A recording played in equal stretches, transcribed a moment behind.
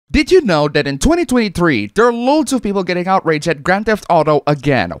Did you know that in 2023, there are loads of people getting outraged at Grand Theft Auto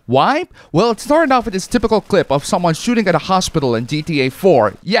again? Why? Well, it started off with this typical clip of someone shooting at a hospital in GTA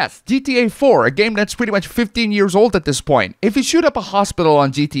 4. Yes, GTA 4, a game that's pretty much 15 years old at this point. If you shoot up a hospital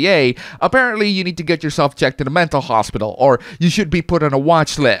on GTA, apparently you need to get yourself checked in a mental hospital, or you should be put on a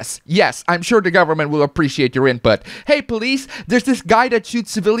watch list. Yes, I'm sure the government will appreciate your input. Hey police, there's this guy that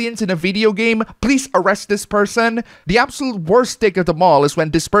shoots civilians in a video game. Please arrest this person. The absolute worst take of them all is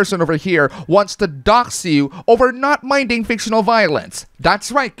when this person over here wants to dox you over not minding fictional violence.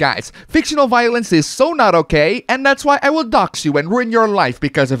 That's right, guys. Fictional violence is so not okay, and that's why I will dox you and ruin your life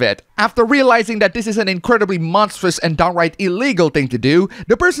because of it. After realizing that this is an incredibly monstrous and downright illegal thing to do,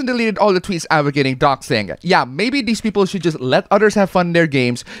 the person deleted all the tweets advocating doxing. Yeah, maybe these people should just let others have fun in their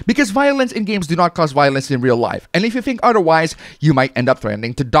games, because violence in games do not cause violence in real life. And if you think otherwise, you might end up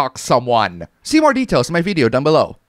threatening to dox someone. See more details in my video down below.